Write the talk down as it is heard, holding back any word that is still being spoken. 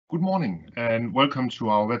Good morning and welcome to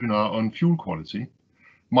our webinar on fuel quality.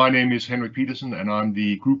 My name is Henrik Petersen and I'm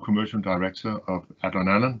the Group Commercial Director of Adler and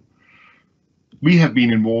Allan. We have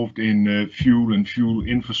been involved in fuel and fuel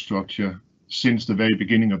infrastructure since the very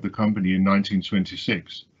beginning of the company in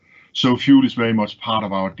 1926. So fuel is very much part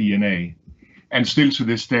of our DNA. And still to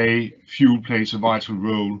this day, fuel plays a vital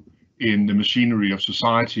role in the machinery of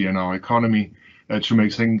society and our economy to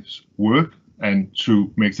make things work and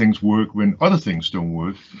to make things work when other things don't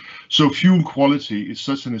work. So fuel quality is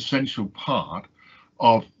such an essential part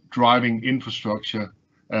of driving infrastructure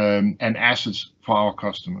and assets for our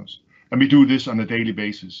customers. And we do this on a daily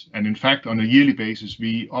basis. And in fact, on a yearly basis,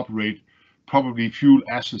 we operate probably fuel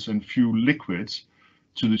assets and fuel liquids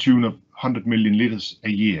to the tune of 100 million liters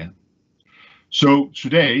a year. So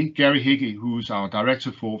today, Gary Hickey, who's our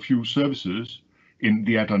Director for Fuel Services in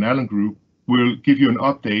the Adler and Allan Group, will give you an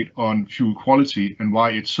update on fuel quality and why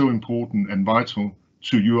it's so important and vital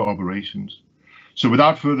to your operations. So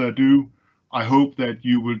without further ado, I hope that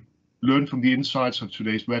you will learn from the insights of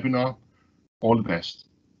today's webinar. All the best.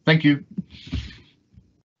 Thank you.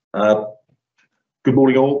 Good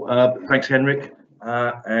morning all. Thanks Henrik,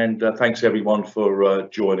 and thanks everyone for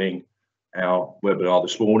joining our webinar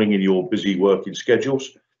this morning in your busy working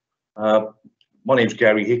schedules. My name's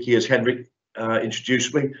Gary Hickey, as Henrik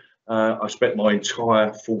introduced me. I spent my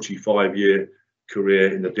entire 45-year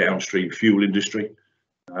career in the downstream fuel industry,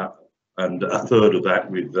 and a third of that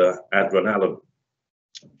with Adler and Allan.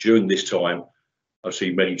 During this time, I've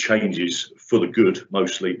seen many changes for the good,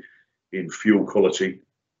 mostly in fuel quality,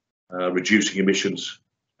 reducing emissions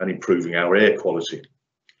and improving our air quality.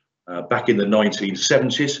 Back in the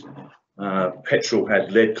 1970s, petrol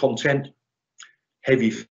had lead content,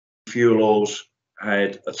 heavy fuel oils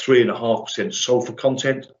had a 3.5% sulfur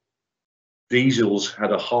content, diesels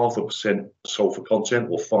had a 0.5% sulfur content,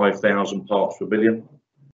 or 5,000 parts per million,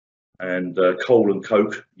 and coal and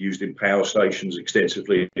coke used in power stations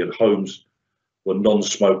extensively in homes were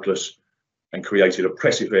non-smokeless and created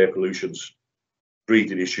oppressive air pollutions,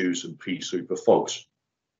 breathing issues and pea super fogs.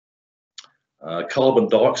 Carbon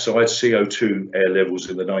dioxide, CO2 air levels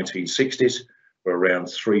in the 1960s were around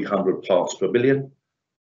 300 parts per million,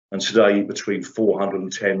 and today between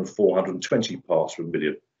 410 and 420 parts per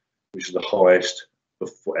million, which is the highest of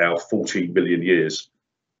our 14 billion years.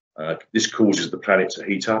 This causes the planet to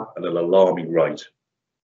heat up at an alarming rate.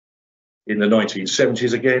 In the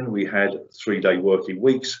 1970s again, we had 3-day working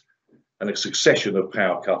weeks and a succession of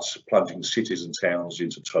power cuts, plunging cities and towns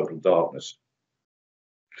into total darkness.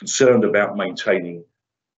 Concerned about maintaining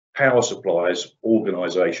power supplies,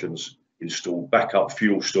 organisations installed backup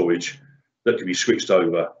fuel storage that can be switched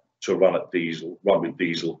over to run with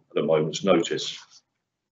diesel at a moment's notice.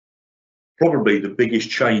 Probably the biggest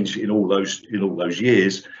change in all those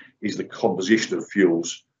years is the composition of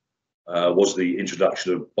fuels. Was the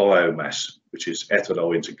introduction of biomass, which is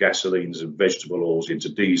ethanol into gasolines and vegetable oils into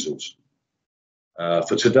diesels.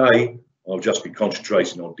 For today, I'll just be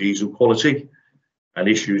concentrating on diesel quality and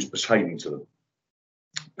issues pertaining to them.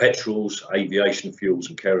 Petrols, aviation fuels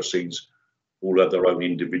and kerosenes all have their own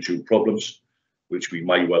individual problems, which we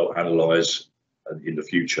may well analyse in the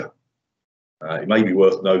future. It may be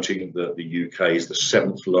worth noting that the UK is the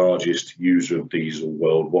 7th largest user of diesel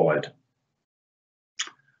worldwide.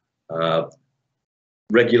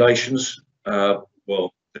 Regulations,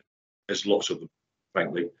 well, there's lots of them,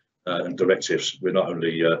 frankly, and directives. We're not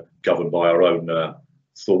only governed by our own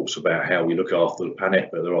thoughts about how we look after the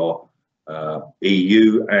planet, but there are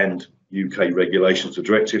EU and UK regulations or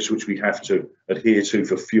directives which we have to adhere to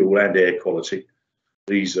for fuel and air quality.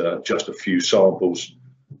 These are just a few samples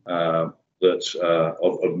of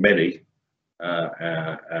many.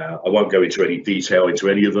 I won't go into any detail into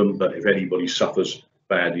any of them, but if anybody suffers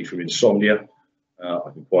badly from insomnia, I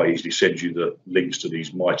can quite easily send you the links to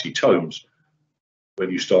these mighty tomes. When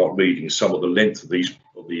you start reading some of the length of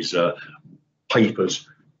these papers,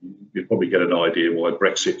 you'll probably get an idea why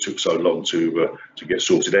Brexit took so long to get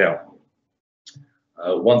sorted out.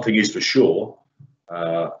 One thing is for sure,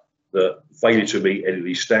 that failure to meet any of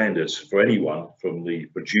these standards for anyone, from the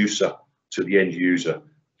producer to the end user,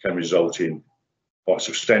 can result in quite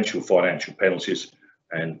substantial financial penalties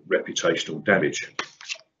and reputational damage.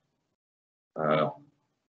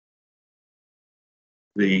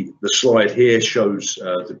 The slide here shows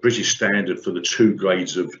the British standard for the 2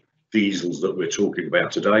 grades of diesels that we're talking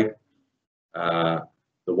about today. The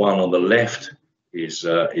one on the left is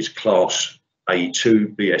class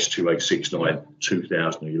A2 BS2869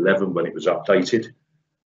 2011 when it was updated,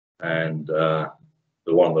 and the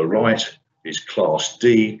one on the right is class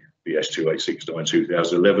D BS2869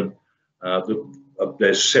 2011.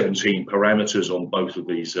 there's 17 parameters on both of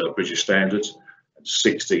these British standards, and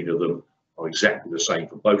 16 of them are exactly the same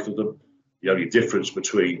for both of them. The only difference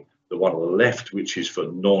between the one on the left, which is for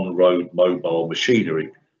non-road mobile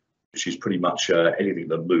machinery, which is pretty much anything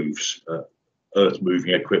that moves,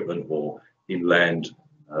 earth-moving equipment or inland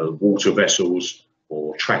water vessels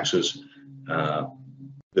or tractors.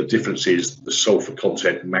 The difference is the sulfur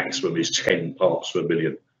content maximum is 10 parts per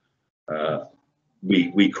million.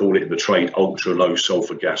 We call it in the trade ultra low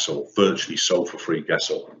sulfur gas oil, virtually sulfur free gas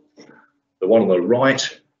oil. The one on the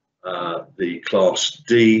right, the class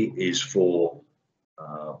D, is for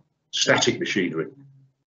static machinery,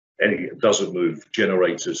 anything that doesn't move,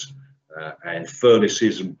 generators and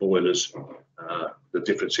furnaces and boilers. The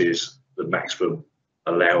difference is the maximum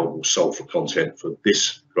allowable sulfur content for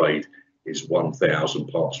this grade is 1,000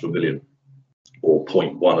 parts per million, or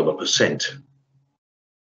 0.1%.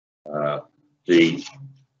 This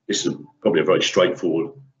is probably a very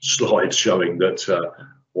straightforward slide showing that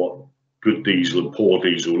what good diesel and poor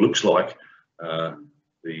diesel looks like.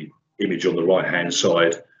 The image on the right hand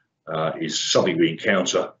side is something we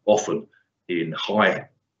encounter often in high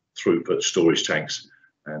throughput storage tanks,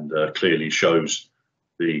 and clearly shows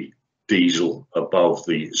the diesel above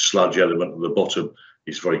the sludge element at the bottom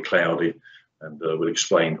is very cloudy, and we'll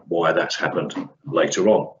explain why that's happened later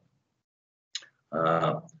on.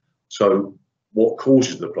 So what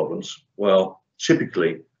causes the problems? Well,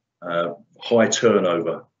 typically high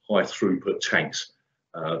turnover, high throughput tanks.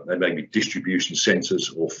 They may be distribution centres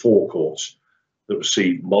or forecourts that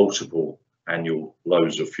receive multiple annual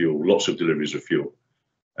loads of fuel, lots of deliveries of fuel.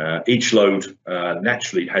 Each load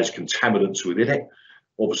naturally has contaminants within it,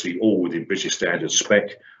 obviously all within British standard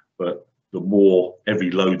spec, but the more every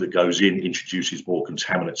load that goes in introduces more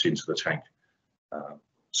contaminants into the tank.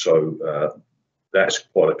 So that's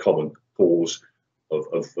quite a common cause of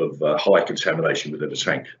high contamination within the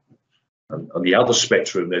tank. And on the other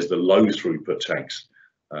spectrum, there's the low throughput tanks,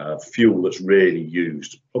 fuel that's rarely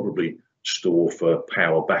used, probably stored for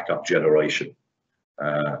power backup generation.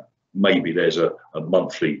 Maybe there's a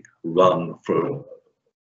monthly run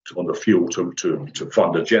on the fuel to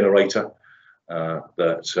fund a generator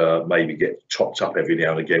that maybe get topped up every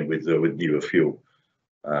now and again with newer fuel.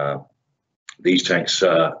 These tanks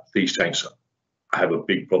have a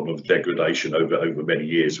big problem of degradation over many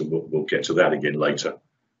years, and we'll get to that again later.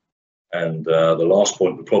 And the last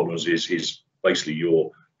point of the problems is basically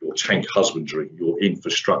your tank husbandry, your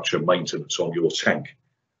infrastructure maintenance on your tank.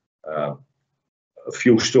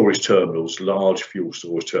 Fuel storage terminals, large fuel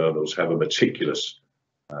storage terminals, have a meticulous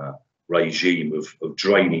regime of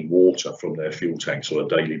draining water from their fuel tanks on a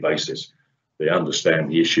daily basis. They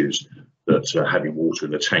understand the issues that having water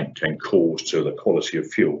in the tank can cause to the quality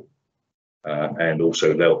of fuel, and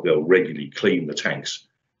also they'll regularly clean the tanks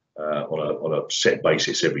on a set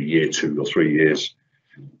basis every year, 2 or 3 years.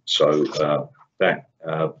 So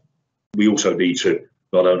we also need to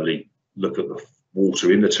not only look at the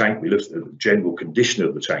water in the tank, we look at the general condition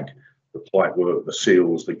of the tank, the pipework, the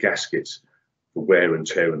seals, the gaskets, for wear and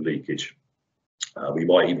tear and leakage. We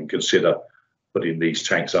might even consider putting these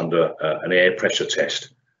tanks under an air pressure test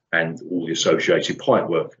and all the associated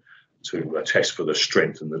pipework to test for the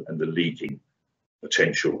strength and the leaking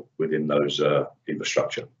potential within those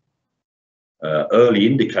infrastructure. Early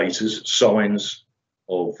indicators, signs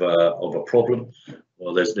of a problem.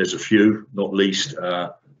 Well, there's a few, not least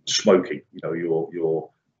smoking. You know, your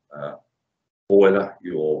boiler,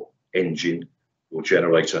 your engine, your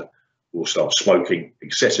generator will start smoking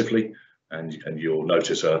excessively, and you'll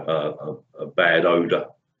notice a bad odour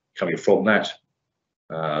coming from that.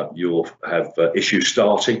 You'll have issues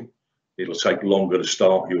starting. It'll take longer to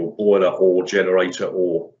start your boiler or generator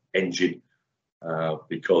or engine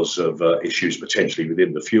because of issues potentially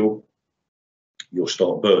within the fuel. You'll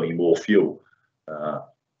start burning more fuel.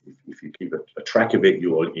 If you keep a track of it,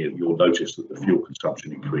 you'll notice that the fuel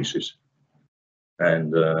consumption increases.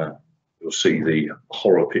 And you'll see the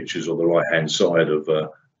horror pictures on the right-hand side of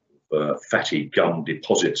fatty gum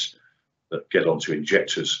deposits that get onto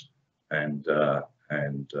injectors and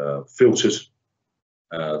filters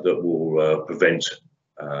that will prevent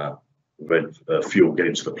fuel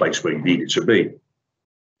getting to the place where you need it to be.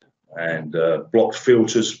 And blocked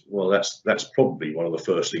filters, well, that's probably one of the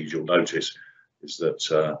first things you'll notice, is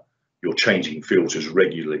that you're changing filters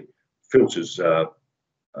regularly. Fuel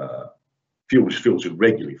is filtered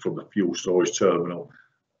regularly from the fuel storage terminal,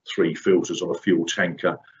 3 filters on a fuel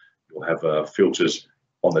tanker. You'll have filters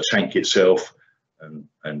on the tank itself and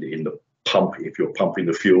in the pump if you're pumping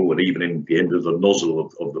the fuel, and even in the end of the nozzle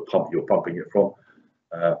of the pump you're pumping it from.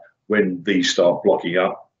 When these start blocking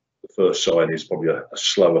up, the first sign is probably a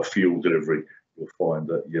slower fuel delivery. you'll find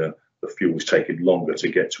that the fuel is taking longer to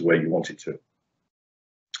get to where you want it to.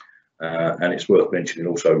 And it's worth mentioning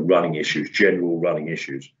also running issues, general running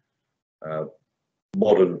issues.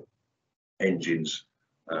 Modern engines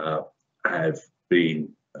have been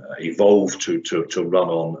evolved to run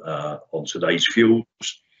on today's fuels,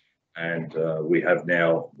 and we have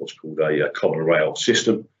now what's called a common rail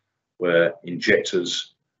system, where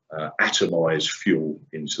injectors atomise fuel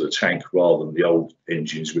into the tank rather than the old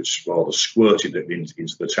engines, which rather squirted it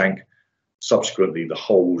into the tank. Subsequently, the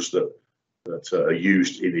holes that are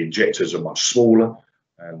used in the injectors are much smaller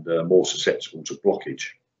and more susceptible to blockage.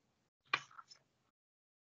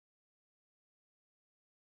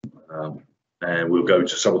 And we'll go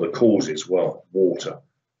into some of the causes. Well, water.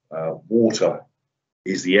 Water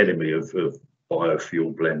is the enemy of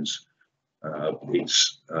biofuel blends.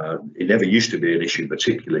 It never used to be an issue,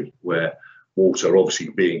 particularly where water, obviously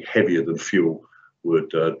being heavier than fuel, would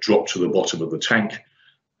drop to the bottom of the tank,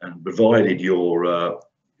 and provided your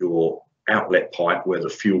outlet pipe where the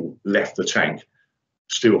fuel left the tank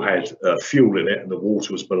still had fuel in it and the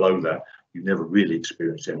water was below that, you never really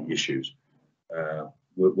experienced any issues.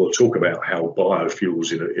 We'll talk about how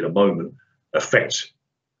biofuels in a moment affect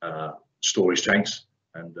storage tanks,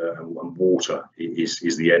 and water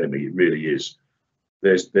is the enemy. It really is.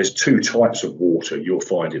 There's two types of water you'll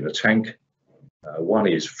find in a tank. One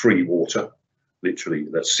is free water, literally,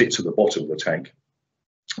 that sits at the bottom of the tank.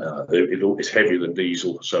 It's heavier than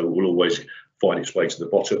diesel, so will always find its way to the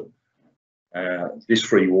bottom. This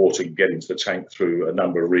free water can get into the tank through a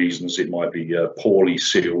number of reasons. It might be poorly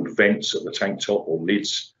sealed vents at the tank top or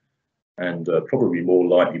lids, and probably more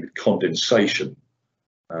likely with condensation.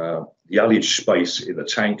 The ullage space in the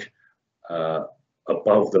tank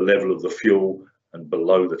above the level of the fuel and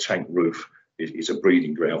below the tank roof is a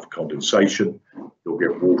breeding ground for condensation. You'll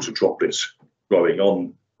get water droplets growing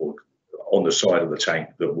on the side of the tank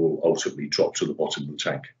that will ultimately drop to the bottom of the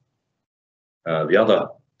tank. The other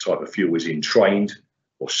type of fuel is entrained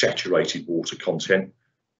or saturated water content.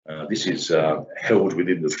 This is held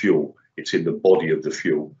within the fuel. It's in the body of the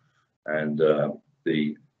fuel, and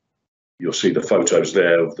you'll see the photos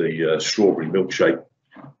there of the strawberry milkshake,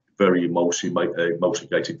 very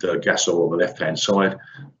emulsified gas oil on the left-hand side,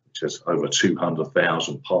 which has over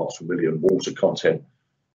 200,000 parts per million water content.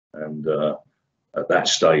 And at that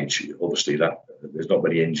stage, obviously, there's not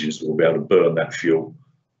many engines that will be able to burn that fuel.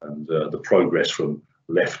 And the progress from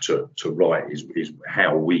left to right is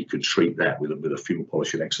how we could treat that with a fuel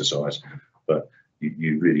polishing exercise. But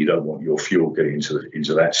you really don't want your fuel getting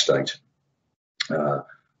into that state.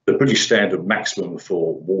 The British standard maximum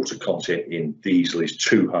for water content in diesel is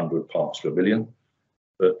 200 parts per million,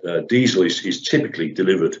 but diesel is typically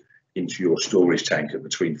delivered into your storage tank at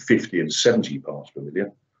between 50 and 70 parts per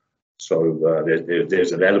million. So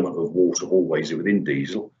there's an element of water always within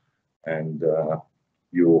diesel, and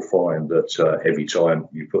you'll find that every time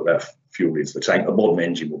you put that fuel into the tank, a modern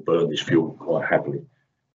engine will burn this fuel quite happily.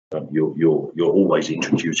 You're always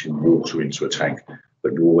introducing water into a tank,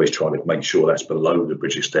 but you're always trying to make sure that's below the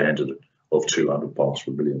British standard of 200 parts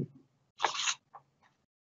per million.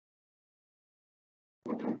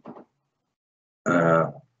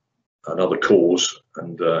 Another cause,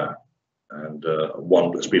 and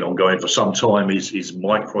one that's been ongoing for some time, is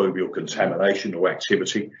microbial contamination or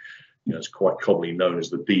activity. It's quite commonly known as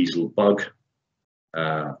the diesel bug.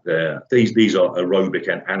 These are aerobic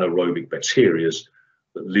and anaerobic bacteria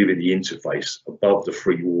that live in the interface above the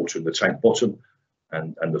free water in the tank bottom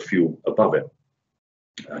and the fuel above it.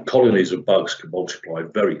 Colonies of bugs can multiply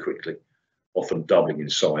very quickly, often doubling in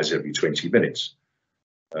size every 20 minutes.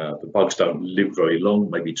 The bugs don't live very long,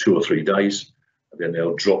 maybe 2 or 3 days, and then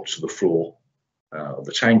they'll drop to the floor of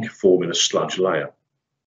the tank, forming a sludge layer.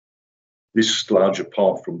 This sludge,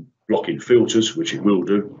 apart from blocking filters, which it will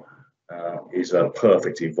do, is a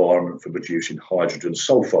perfect environment for producing hydrogen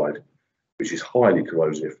sulfide, which is highly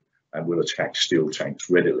corrosive and will attack steel tanks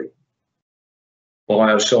readily.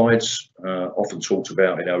 Biocides, often talked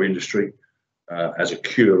about in our industry as a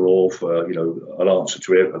cure-all for, an answer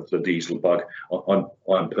to the diesel bug.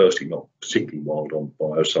 I'm personally not particularly wild on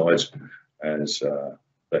biocides, as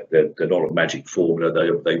they're not a magic formula.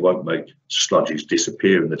 They won't make sludges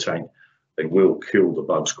disappear in the tank. They will kill the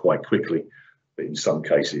bugs quite quickly, but in some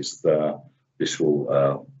cases this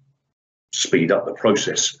will speed up the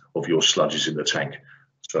process of your sludges in the tank.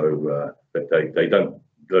 So they don't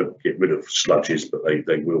get rid of sludges, but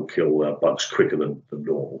they will kill bugs quicker than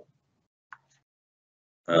normal.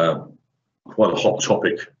 Quite a hot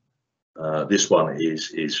topic. This one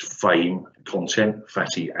is FAME content,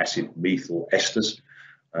 fatty acid methyl esters.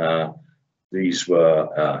 These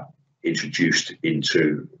were introduced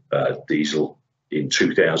into diesel in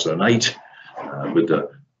 2008 with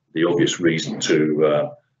the obvious reason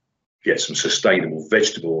to get some sustainable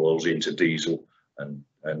vegetable oils into diesel and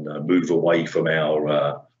move away from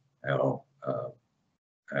our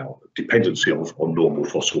dependency on normal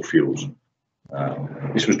fossil fuels.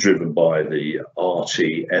 This was driven by the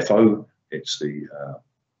RTFO. It's the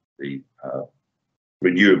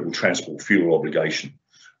Renewable Transport Fuel Obligation,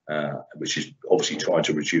 which is obviously trying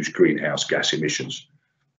to reduce greenhouse gas emissions.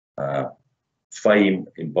 FAME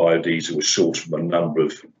in biodiesel was sourced from a number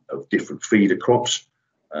of different feeder crops,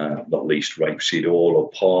 not least rapeseed oil or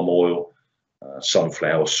palm oil,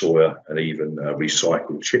 sunflower, soya, and even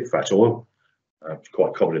recycled chip fat oil. It's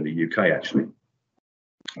quite common in the UK, actually.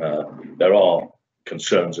 There are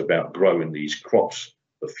concerns about growing these crops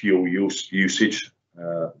for fuel usage,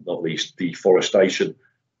 not least deforestation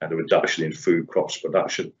and a reduction in food crops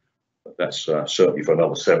production. But that's certainly for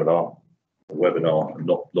another seminar, a webinar,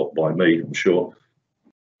 not by me, I'm sure.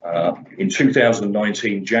 In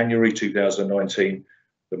 2019, January 2019,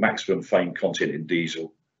 the maximum FAME content in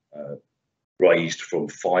diesel raised from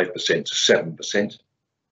 5% to 7%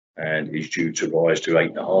 and is due to rise to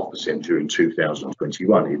 8.5% during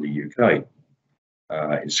 2021 in the UK.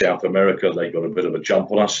 In South America, they got a bit of a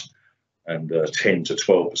jump on us, and 10 to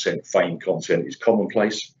 12% FAME content is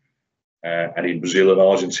commonplace. And in Brazil and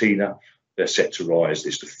Argentina, they're set to rise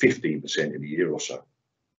this to 15% in a year or so.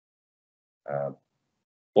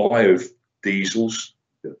 Biodiesels,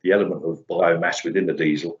 the element of biomass within the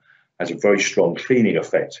diesel, has a very strong cleaning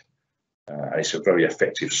effect, and it's a very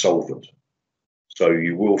effective solvent. So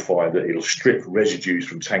you will find that it'll strip residues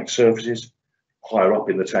from tank surfaces higher up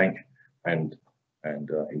in the tank and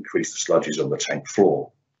increase the sludges on the tank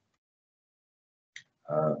floor.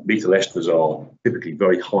 Methyl esters are typically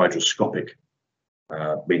very hygroscopic,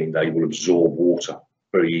 meaning they will absorb water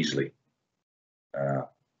very easily.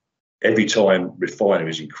 Every time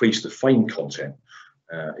refineries increase the FAME content,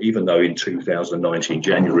 even though in 2019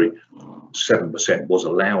 January 7% was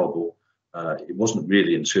allowable, it wasn't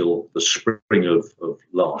really until the spring of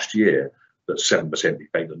last year that 7%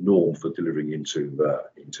 became the norm for delivering into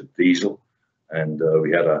diesel, and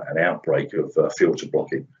we had an outbreak of filter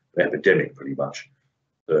blocking, an epidemic pretty much,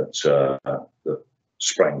 that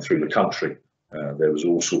sprang through the country. There was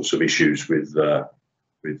all sorts of issues with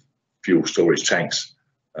fuel storage tanks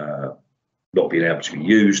not being able to be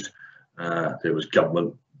used. There was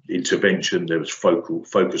government intervention. There was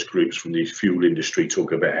focus groups from the fuel industry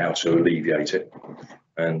talking about how to alleviate it.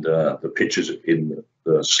 And the pictures in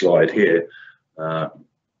the slide here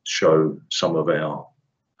show some of our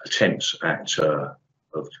attempts at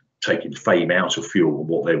of taking FAME out of fuel and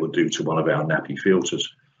what they would do to one of our nappy filters.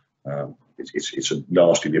 It's a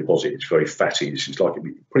nasty deposit. It's very fatty. It's like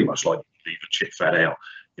pretty much like leave a chip fat out.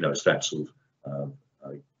 You know, it's that sort of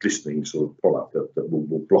glistening sort of product that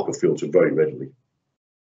will block a filter very readily.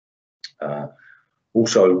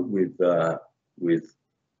 Also, with the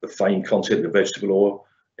FAME content of vegetable oil,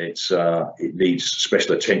 it needs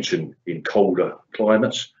special attention in colder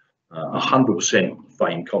climates. 100%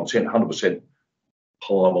 FAME content, 100%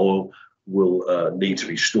 palm oil will need to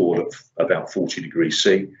be stored at about 40 degrees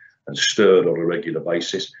C and stirred on a regular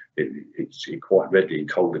basis. It quite readily in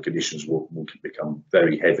colder conditions will become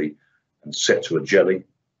very heavy and set to a jelly.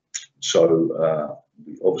 So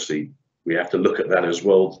obviously we have to look at that as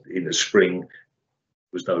well. In the spring, there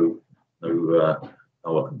was no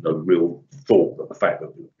real thought of the fact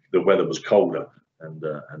that the weather was colder and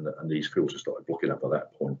these filters started blocking up at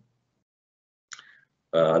that point.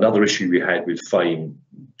 Another issue we had with FAME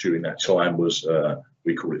during that time was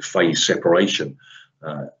we call it phase separation.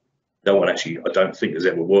 No one actually, I don't think, has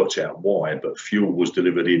ever worked out why, but fuel was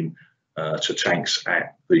delivered in to tanks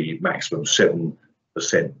at the maximum 7%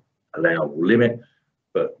 allowable limit,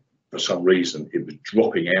 but for some reason it was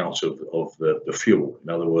dropping out of the fuel. In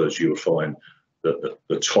other words, you would find that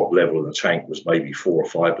the top level of the tank was maybe 4 or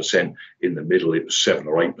 5%, in the middle it was 7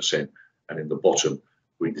 or 8%, and in the bottom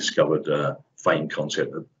we discovered FAME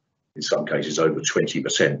content of, in some cases, over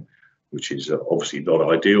 20%, which is obviously not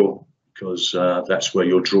ideal, because that's where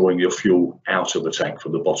you're drawing your fuel out of the tank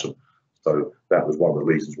from the bottom. So that was one of the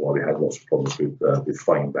reasons why we had lots of problems with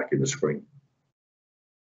FAME back in the spring.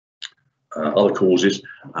 Other causes,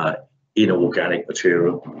 inorganic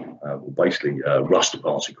material, basically rust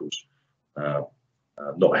particles,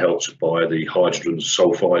 not helped by the hydrogen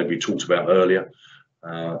sulfide we talked about earlier.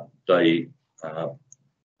 The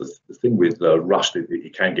thing with rust is that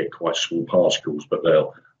you can get quite small particles, but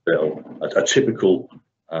a typical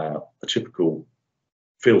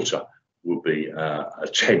filter would be a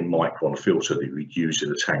 10 micron filter that we use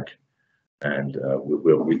in a tank, and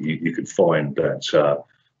you can find that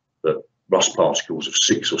rust particles of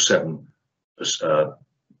 6 or 7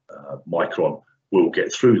 micron will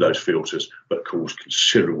get through those filters, but cause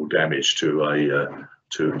considerable damage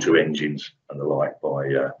to engines and the like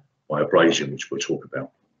by abrasion, which we'll talk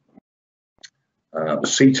about. The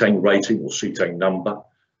cetane rating or cetane number.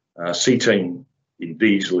 Cetane in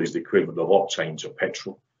diesel is the equivalent of octane to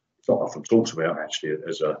petrol. It's not often talked about actually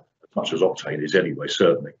as much as octane is anyway,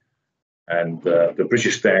 certainly. And the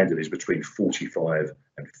British standard is between 45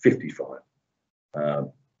 and 55.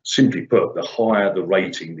 Simply put, the higher the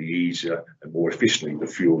rating, the easier and more efficiently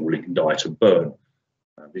the fuel will ignite and burn.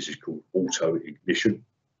 This is called auto ignition.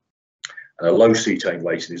 And a low cetane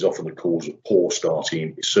rating is often the cause of poor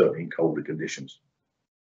starting, certainly in colder conditions.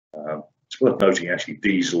 It's worth noting actually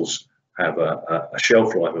diesels have a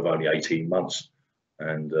shelf life of only 18 months,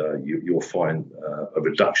 and you'll find a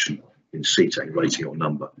reduction in cetane rating or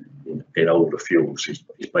number in older fuels.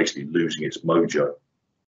 It's basically losing its mojo.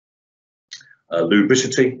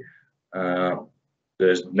 Lubricity.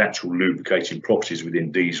 There's natural lubricating properties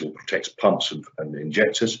within diesel, protects pumps and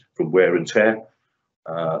injectors from wear and tear.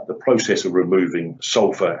 The process of removing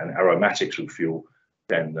sulfur and aromatics from fuel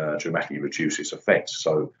can dramatically reduce its effects.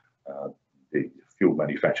 So the fuel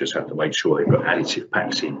manufacturers have to make sure they've got additive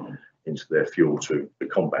packs into their fuel to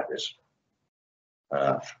combat this.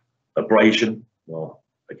 Abrasion, well,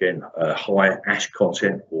 again, high ash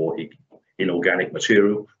content or inorganic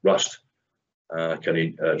material, rust,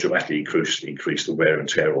 can dramatically increase the wear and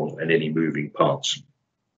tear on any moving parts.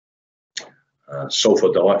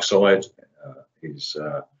 Sulfur dioxide is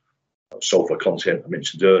sulfur content. I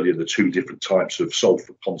mentioned earlier the 2 different types of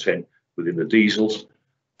sulfur content within the diesels.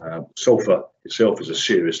 Sulfur itself is a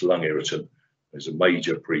serious lung irritant. It's a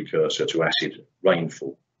major precursor to acid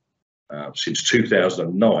rainfall. Since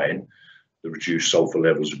 2009, the reduced sulfur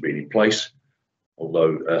levels have been in place,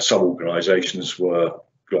 although some organisations were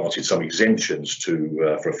granted some exemptions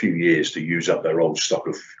for a few years to use up their old stock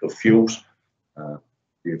of fuels. The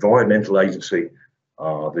Environmental Agency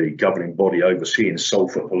are the governing body overseeing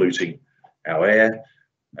sulfur polluting our air,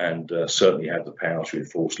 and certainly have the power to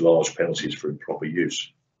enforce large penalties for improper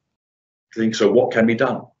use. So what can be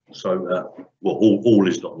done? So, well, all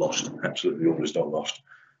is not lost. Absolutely all is not lost.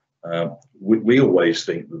 We always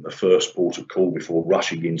think that the first port of call before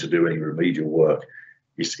rushing in to do any remedial work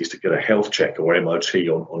is to get a health check or MOT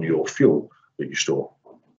on your fuel that you store.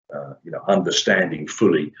 Understanding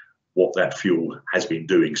fully what that fuel has been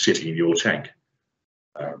doing sitting in your tank.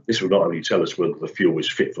 This will not only tell us whether the fuel is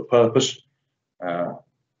fit for purpose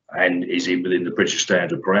and is within the British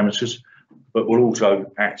standard parameters, but will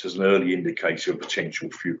also act as an early indicator of potential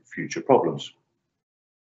future problems.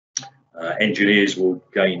 Engineers will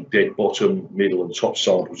gain dead bottom, middle and top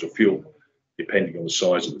samples of fuel depending on the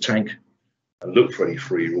size of the tank, and look for any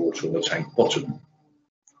free water on the tank bottom.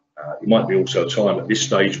 It might be also time at this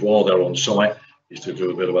stage while they're on site is to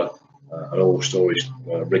do a bit of an oil storage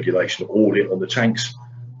regulation audit on the tanks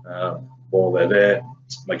while they're there.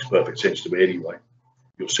 It makes perfect sense to me anyway.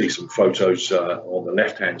 You'll see some photos on the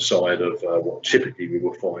left-hand side of what typically we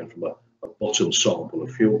will find from a bottom sample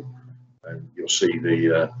of fuel, and you'll see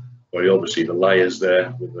very obviously the layers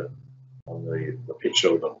there on the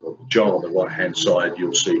picture of the jar on the right-hand side.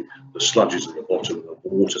 You'll see the sludges at the bottom, the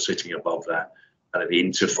water sitting above that, and at the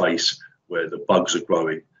interface where the bugs are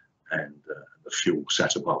growing and the fuel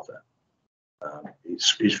sat above that.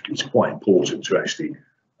 It's quite important to actually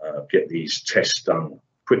get these tests done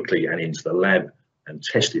quickly and into the lab and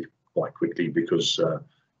tested quite quickly, because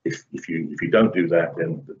if you don't do that,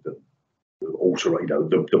 then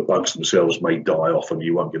the bugs themselves may die off and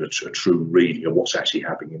you won't get a true reading of what's actually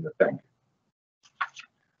happening in the tank.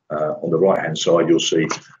 On the right hand side you'll see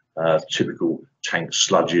typical tank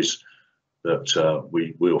sludges that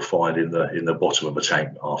we will find in the bottom of a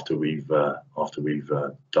tank after we've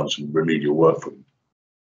done some remedial work for them.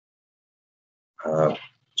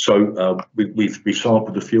 So we've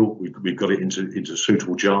sampled the fuel, we've got it into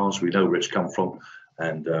suitable jars, we know where it's come from,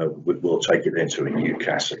 and we'll take it into a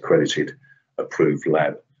UCAS accredited approved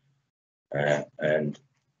lab. And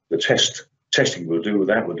the testing we'll do with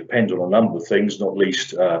that will depend on a number of things, not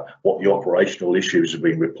least what the operational issues have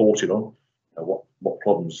been reported on, and what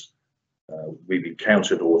problems we've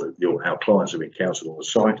encountered or that our clients have encountered on the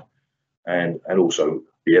site, and also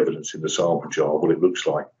the evidence in the sample jar, what it looks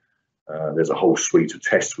like. There's a whole suite of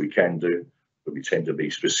tests we can do, but we tend to be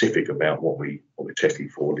specific about what we're testing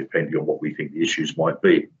for, depending on what we think the issues might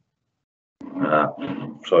be.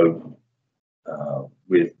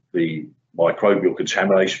 With the microbial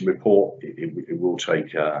contamination report, it will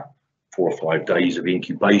take 4 or 5 days of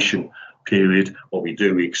incubation period. What we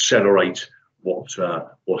do, we accelerate what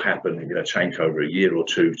will happen in a tank over a year or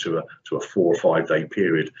two to a 4 or 5 day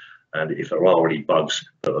period, and if there are any bugs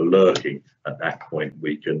that are lurking at that point,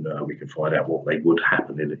 we can find out what would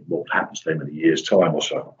happen to them in a year's time or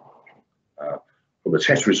so. From the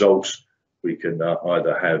test results, we can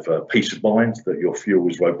either have peace of mind that your fuel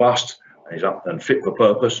is robust and is up and fit for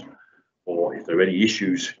purpose, or if there are any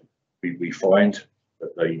issues we find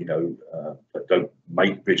that they that don't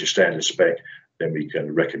make British standard spec, then we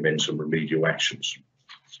can recommend some remedial actions.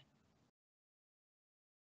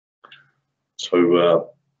 So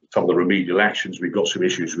some of the remedial actions, we've got some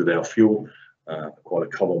issues with our fuel. Quite a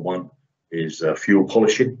common one is fuel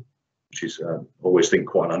polishing, which is I always think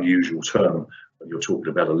quite an unusual term when you're talking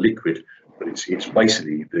about a liquid, but it's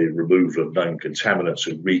basically the removal of known contaminants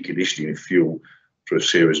and reconditioning fuel through a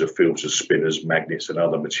series of filters, spinners, magnets and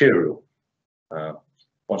other material.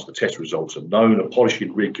 Once the test results are known, a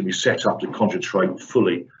polishing rig can be set up to concentrate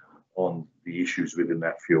fully on the issues within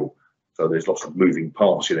that fuel. So there's lots of moving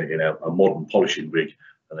parts in a modern polishing rig,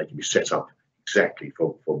 and they can be set up exactly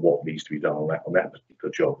for what needs to be done on that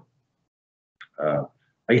particular job.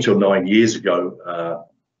 8 or 9 years ago,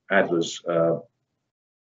 Adler's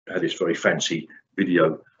had this very fancy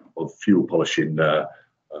video of fuel polishing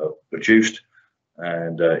produced,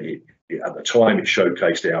 and at the time it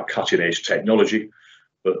showcased our cutting-edge technology.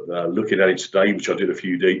 But looking at it today, which I did a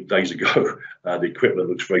few days ago, the equipment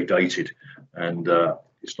looks very dated, and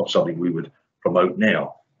it's not something we would promote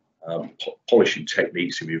now. Polishing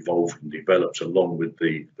techniques have evolved and developed along with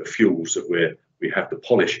the fuels that we have to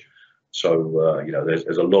polish. So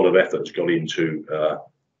there's a lot of effort that's gone into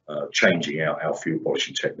changing our fuel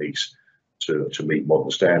polishing techniques to meet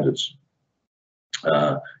modern standards.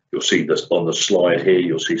 You'll see this on the slide here.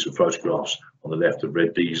 You'll see some photographs on the left of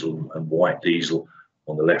red diesel and white diesel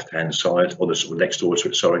on the left-hand side, or the next door to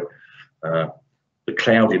it. Sorry, the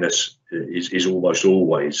cloudiness is almost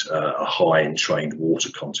always a high in trained water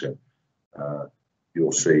content.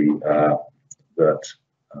 You'll see that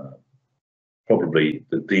probably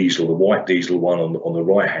the white diesel one on the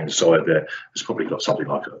right-hand side there has probably got something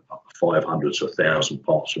like 500 to 1,000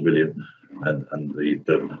 parts per million, and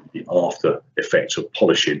the after effects of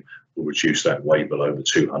polishing will reduce that way below the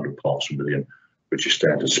 200 parts per million, which is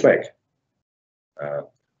standard spec.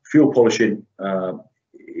 Fuel polishing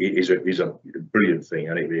is a brilliant thing,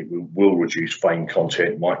 and it will reduce flame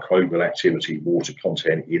content, microbial activity, water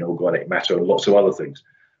content, inorganic matter, and lots of other things,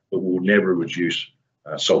 but will never reduce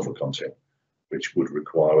sulfur content, which would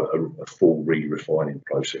require a full re-refining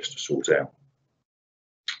process to sort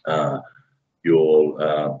out.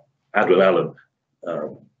 Your Adler and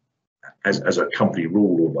Allan, as a company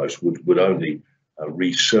rule almost, would only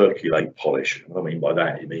recirculate polish. What I mean by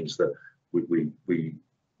that, it means that we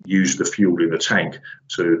use the fuel in the tank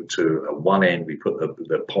to at one end we put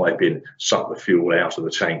the pipe in, suck the fuel out of the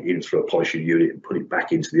tank in through a polishing unit and put it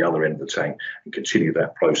back into the other end of the tank and continue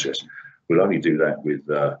that process. We'll only do that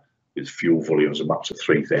with fuel volumes of up to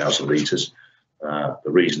 3,000 litres. The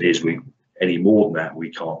reason is any more than that,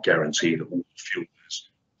 we can't guarantee that all the fuel has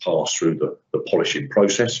passed through the polishing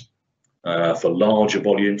process. For larger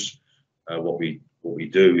volumes, what we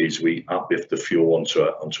do is we uplift the fuel onto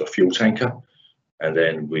a fuel tanker, and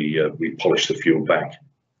then we polish the fuel back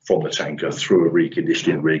from the tanker through a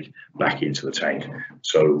reconditioning rig back into the tank.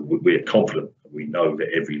 So we're confident that we know that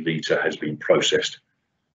every litre has been processed.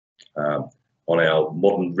 On our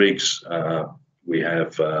modern rigs, we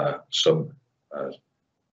have some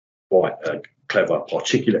quite clever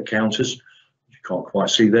particulate counters. You can't quite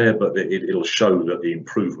see there, but it'll show that the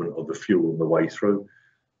improvement of the fuel on the way through.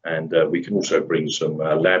 And we can also bring some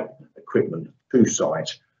lab equipment to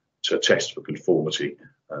site to test for conformity,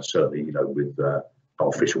 certainly with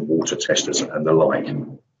artificial water testers and the like.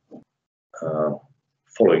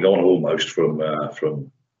 Following on almost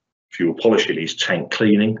from fuel polishing is tank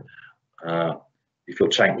cleaning. If your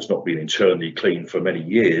tank has not been internally cleaned for many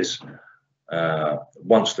years,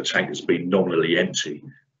 once the tank has been nominally empty,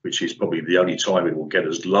 which is probably the only time it will get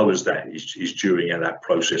as low as that is during that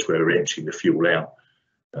process where we're emptying the fuel out.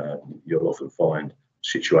 You'll often find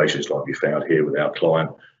situations like we found here with our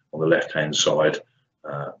client on the left-hand side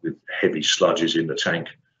with heavy sludges in the tank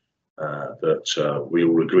that we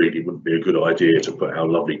all agreed it wouldn't be a good idea to put our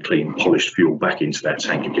lovely clean polished fuel back into that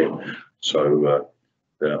tank again. So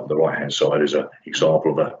the right-hand side is an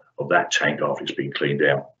example of that tank after it's been cleaned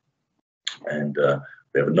out. And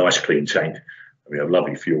we have a nice clean tank, and we have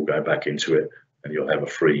lovely fuel going back into it, and you'll have a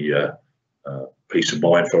free peace of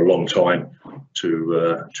mind for a long time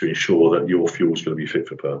to ensure that your fuel is going to be fit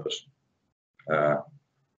for purpose.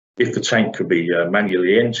 If the tank can be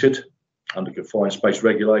manually entered under confined space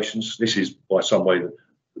regulations, this is by some way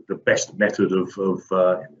the best method of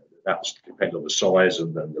that's depending on the size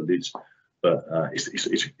and the lids, but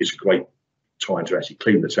it's a great time to actually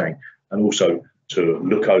clean the tank and also to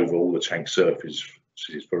look over all the tank surfaces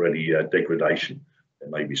for any degradation. There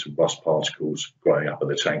may be some rust particles growing up in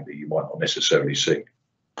the tank that you might not necessarily see.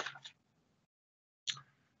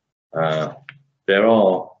 There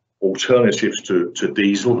are alternatives to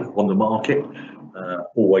diesel on the market,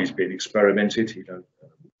 always being experimented. You know,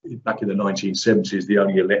 back in the 1970s, the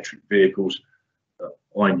only electric vehicles that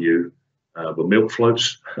I knew were milk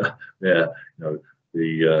floats. Yeah, you know,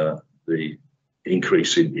 the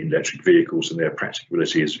increase in electric vehicles and their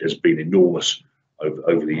practicability has been enormous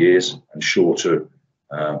over the years and sure to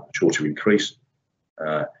increase.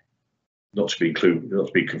 Not to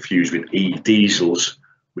be confused with e-diesels,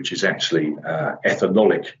 which is actually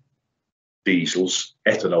ethanolic diesels.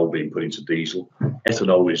 Ethanol being put into diesel.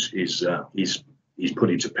 Ethanol is put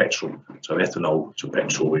into petrol. So ethanol to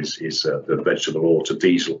petrol is the vegetable oil to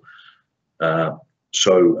diesel.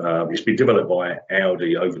 So it's been developed by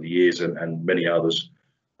Audi over the years and many others.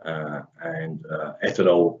 And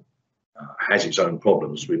ethanol has its own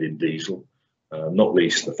problems within diesel, not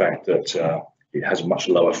least the fact that it has a much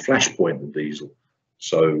lower flash point than diesel.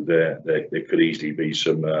 So there could easily be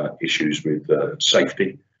some issues with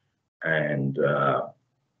safety, and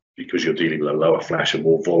because you're dealing with a lower flash, a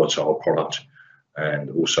more volatile product, and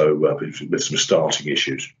also with some starting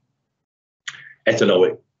issues.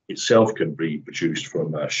 Ethanol itself can be produced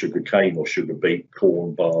from sugar cane or sugar beet,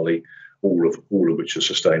 corn, barley, all of which are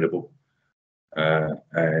sustainable.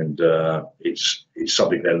 And it's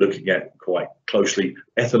something they're looking at quite closally.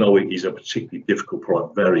 Ethanol is a particularly difficult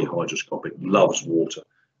product, very hygroscopic, loves water.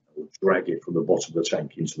 It will drag it from the bottom of the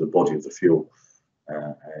tank into the body of the fuel,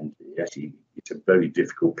 and actually it's a very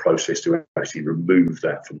difficult process to actually remove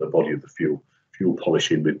that from the body of the fuel. Fuel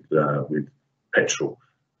polishing with petrol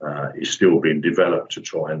is still being developed to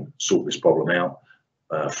try and sort this problem out.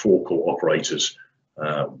 Forecourt operators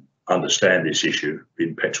understand this issue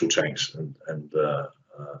in petrol tanks and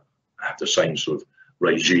have the same sort of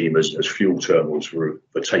regime as fuel terminals for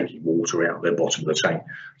taking water out their bottom of the tank,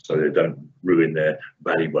 so they don't ruin their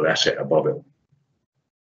valuable asset above it.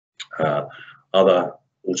 Other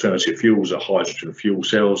alternative fuels are hydrogen fuel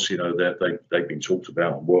cells. You know, they've been talked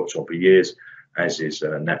about and worked on for years, as is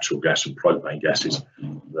natural gas and propane gases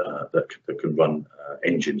that can run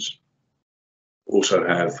engines. Also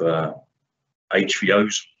have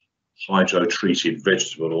HVOs, hydro-treated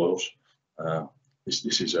vegetable oils.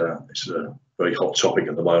 This is a very hot topic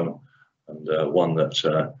at the moment, and one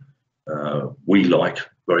that we like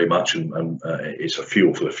very much, and it's a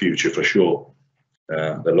fuel for the future for sure.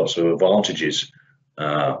 There are lots of advantages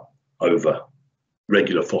over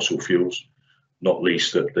regular fossil fuels, not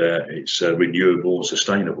least that it's renewable and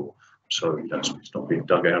sustainable. So it's not being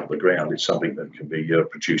dug out of the ground. It's something that can be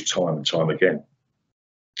produced time and time again.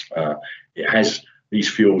 These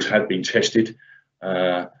fuels have been tested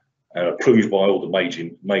and approved by all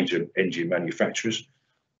the major engine manufacturers.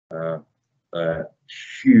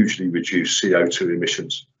 Hugely reduced CO2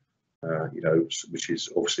 emissions, which is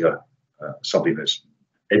obviously something that's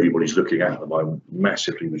everybody's looking at the moment.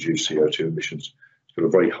 Massively reduced CO2 emissions. It's got a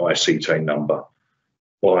very high cetane number.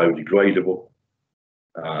 Biodegradable.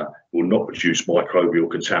 Will not produce microbial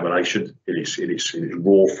contamination in its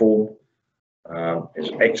raw form.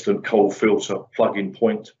 It's excellent cold filter, plug-in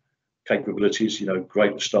point capabilities.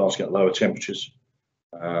 Great for starting at lower temperatures.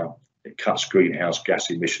 It cuts greenhouse gas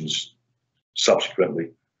emissions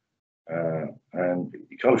subsequently, and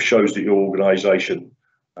it kind of shows that your organisation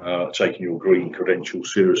taking your green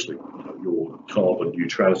credentials seriously. Your carbon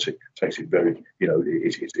neutrality takes it very.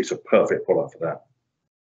 It's a perfect product for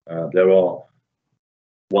that. There are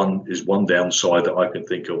one downside that I can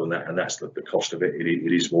think of, and that's the cost of it.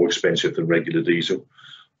 It is more expensive than regular diesel,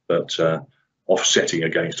 but offsetting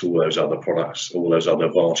against all those other products, all those other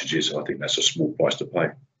advantages, I think that's a small price to pay.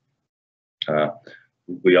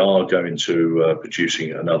 We are going to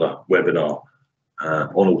producing another webinar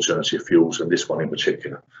on alternative fuels, and this one in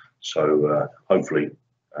particular. So hopefully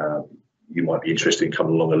you might be interested in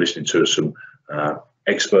coming along and listening to some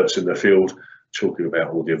experts in the field talking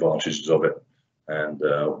about all the advantages of it, and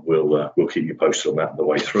we'll keep you posted on that on the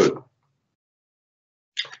way through.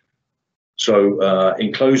 So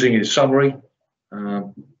in closing, in summary, I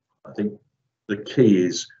think the key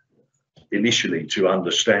is initially to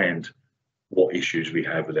understand what issues we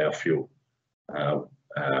have with our fuel, that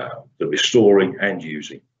we're storing and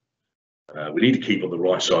using. We need to keep on the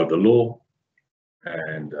right side of the law,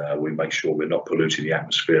 and we make sure we're not polluting the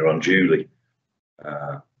atmosphere unduly.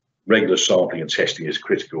 Regular sampling and testing is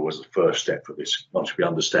critical as the first step for this. Once we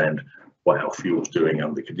understand what our fuel's doing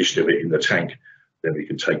and the condition of it in the tank, then we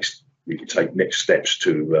can take next steps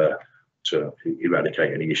to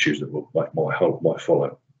eradicate any issues that might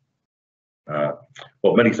follow.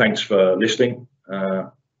 Well, many thanks for listening. I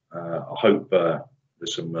hope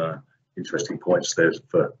there's some interesting points there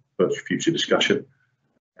for future discussion,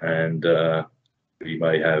 and we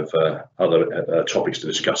may have other topics to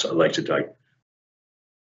discuss at a later date.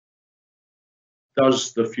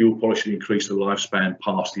 Does the fuel polishing increase the lifespan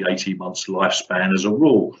past the 18 months lifespan as a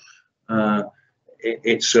rule?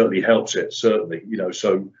 It certainly helps it, certainly, you know,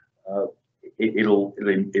 so it'll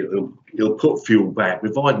put fuel back,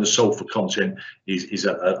 providing the sulfur content is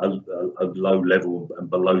at a low level and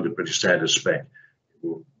below the British standard spec. It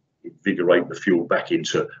will invigorate the fuel back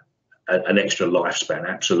into an extra lifespan,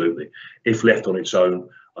 absolutely. If left on its own,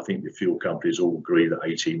 I think the fuel companies all agree that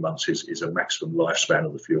 18 months is a maximum lifespan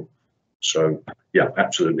of the fuel. So yeah,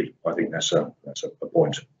 absolutely, I think that's a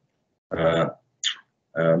point.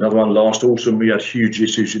 Another one, last autumn we had huge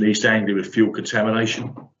issues in East Anglia with fuel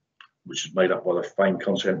contamination, which is made up by the FAME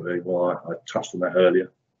content. Well, I touched on that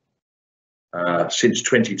earlier. Since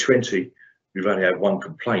 2020, we've only had one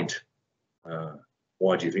complaint.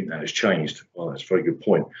 Why do you think that has changed? Well, that's a very good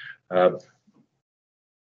point. Well,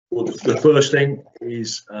 the first thing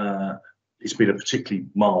is it's been a particularly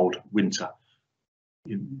mild winter.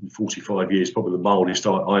 In 45 years, probably the mildest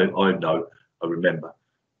I know, I remember.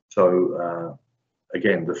 So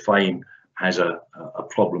again, the FAME has a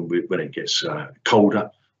problem with when it gets colder.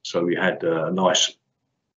 So we had a nice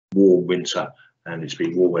warm winter, and it's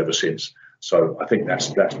been warm ever since. So I think that's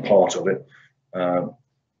part of it.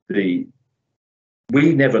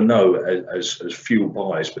 We never know as fuel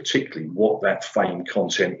buyers, particularly what that FAME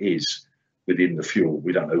content is within the fuel.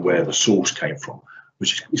 We don't know where the source came from,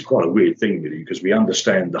 which is quite a weird thing really, because we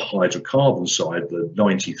understand the hydrocarbon side, the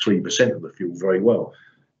 93% of the fuel very well.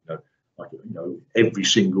 You know, every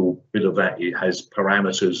single bit of that, it has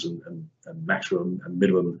parameters and maximum and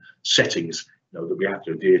minimum settings, you know, that we have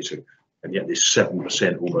to adhere to. And yet this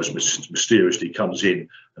 7% almost mysteriously comes in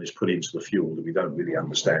and is put into the fuel that we don't really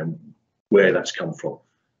understand where that's come from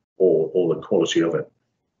or the quality of it.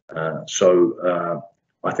 So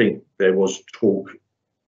I think there was talk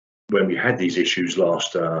when we had these issues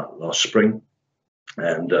last spring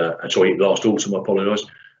and sorry, last autumn, I apologise,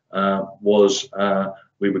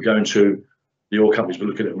 we were going to, the oil companies were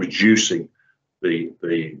looking at reducing the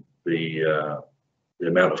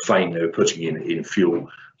amount of FAME they were putting in fuel,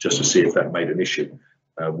 just to see if that made an issue.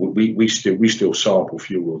 We still sample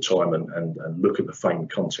fuel all the time and look at the FAME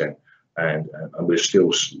content, and we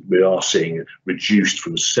are seeing reduced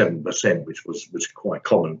from 7%, which was quite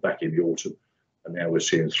common back in the autumn, and now we're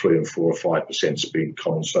seeing 3 and 4 or 5% being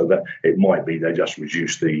common. So that it might be they just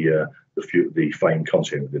reduced the FAME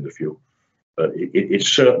content within the fuel. But it's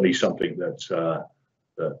certainly something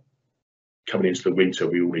that coming into the winter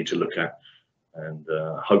we all need to look at, and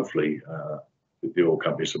hopefully the oil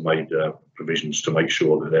companies have made provisions to make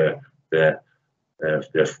sure that their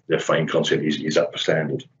FAME content is up to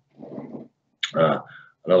standard.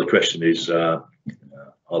 Another question is, are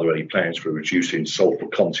there any plans for reducing sulfur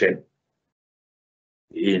content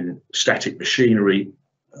in static machinery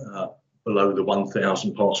below the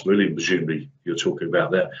 1,000 parts per million, presumably you're talking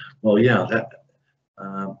about there? Well, yeah,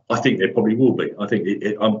 I think there probably will be. I think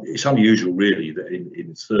it's unusual really that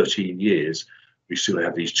in 13 years we still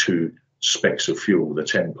have these two specs of fuel, the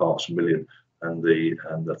 10 parts per million and the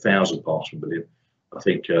 1,000 parts per million. I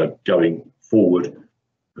think going forward,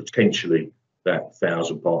 potentially that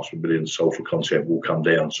 1,000 parts per million sulfur content will come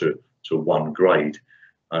down to 1 grade.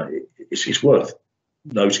 It's worth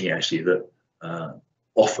noting actually that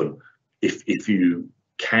often if you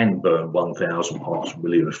can burn 1,000 parts per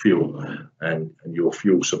million of fuel and your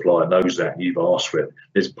fuel supplier knows that and you've asked for it,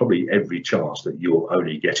 there's probably every chance that you're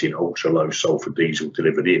only getting ultra low sulfur diesel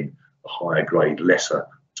delivered in a higher grade, lesser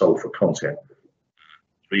sulfur content.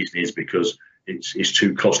 The reason is because it's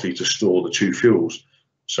too costly to store the two fuels.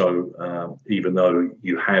 So even though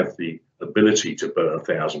you have the ability to burn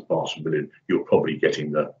 1,000 parts per million, you're probably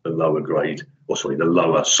getting the lower grade, or sorry, the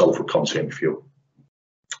lower sulfur content fuel.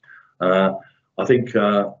 I think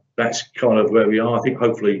that's kind of where we are. I think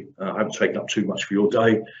hopefully I haven't taken up too much for your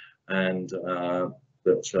day, and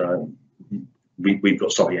that we've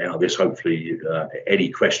got something out of this. Hopefully any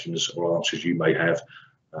questions or answers you may have,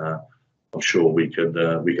 I'm sure we can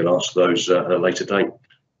answer those at a later date.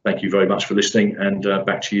 Thank you very much for listening, and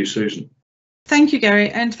back to you, Susan. Thank you, Gary,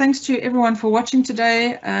 and thanks to everyone for watching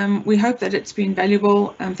today. We hope that it's been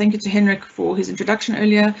valuable. Thank you to Henrik for his introduction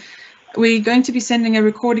earlier. We're going to be sending a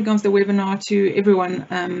recording of the webinar to everyone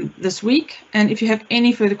this week. And if you have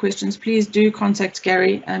any further questions, please do contact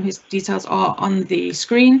Gary. His details are on the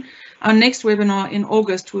screen. Our next webinar in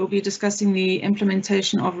August, we'll be discussing the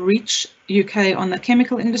implementation of REACH UK on the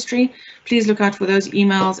chemical industry. Please look out for those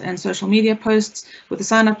emails and social media posts with the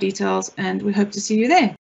sign-up details, and we hope to see you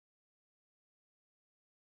there.